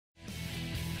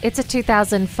It's a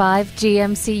 2005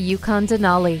 GMC Yukon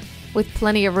Denali. With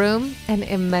plenty of room and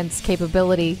immense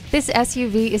capability, this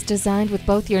SUV is designed with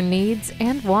both your needs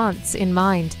and wants in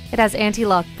mind. It has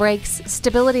anti-lock brakes,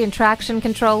 stability and traction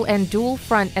control, and dual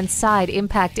front and side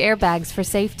impact airbags for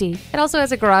safety. It also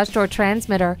has a garage door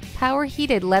transmitter, power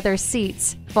heated leather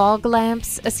seats, fog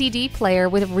lamps, a CD player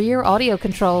with rear audio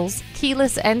controls,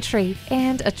 keyless entry,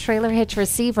 and a trailer hitch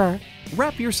receiver.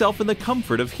 Wrap yourself in the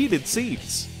comfort of heated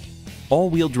seats.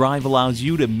 All-wheel drive allows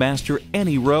you to master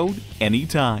any road,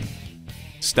 anytime.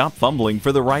 Stop fumbling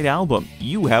for the right album.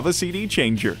 You have a CD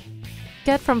changer.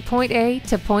 Get from point A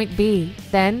to point B,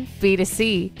 then B to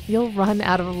C. You'll run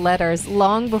out of letters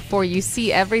long before you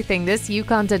see everything this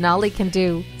Yukon Denali can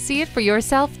do. See it for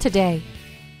yourself today.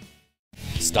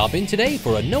 Stop in today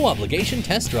for a no-obligation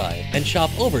test drive and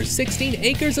shop over 16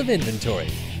 acres of inventory.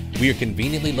 We are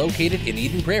conveniently located in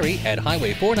Eden Prairie at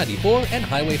Highway 494 and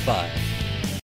Highway 5.